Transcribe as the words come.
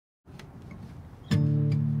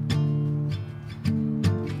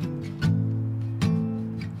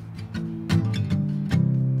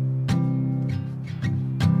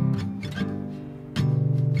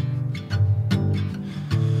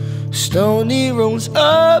Stony rolls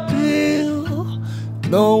uphill,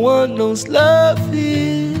 no one knows love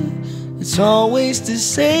here. It's always the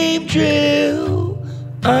same drill.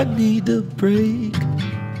 I need a break.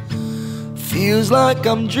 Feels like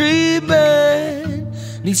I'm dreaming.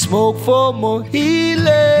 Need smoke for more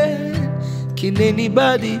healing. Can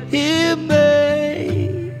anybody hear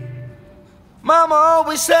me? Mama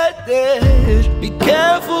always said this: be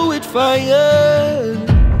careful with fire,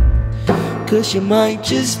 'cause you might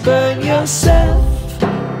just burn yourself.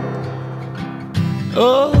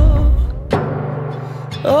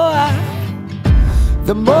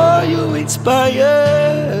 The more you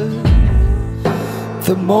inspire,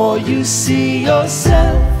 the more you see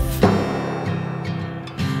yourself.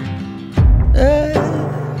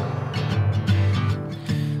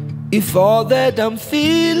 If all that I'm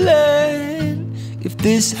feeling, if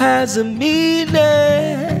this has a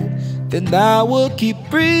meaning, then I will keep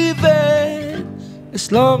breathing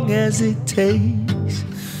as long as it takes.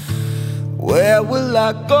 Where will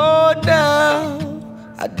I go now?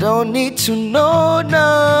 I don't need to know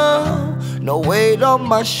now. No weight on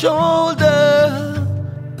my shoulder,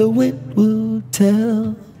 the wind will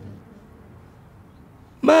tell.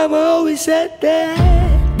 Mama always said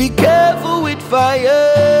that, be careful with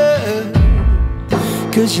fire,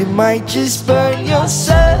 'cause you might just burn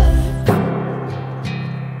yourself.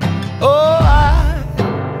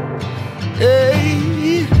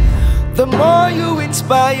 The more you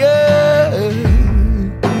inspire,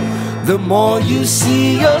 the more you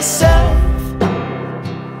see yourself.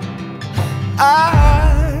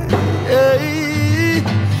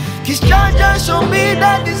 'Cause Jah Jah showed me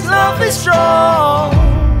that this love is strong.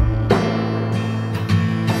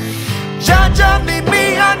 Jah Jah made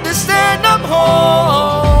me understand I'm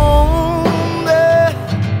home.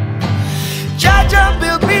 Jah Jah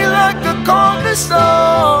built me like a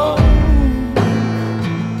cornerstone.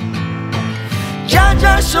 Jah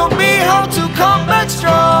Jah showed me how to come back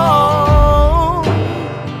strong.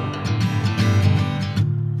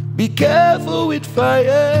 Be careful with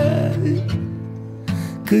fire,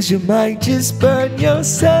 'cause you might just burn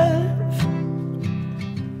yourself.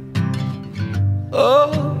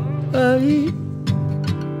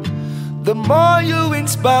 The more you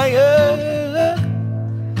inspire,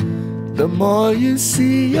 the more you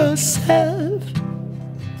see yourself.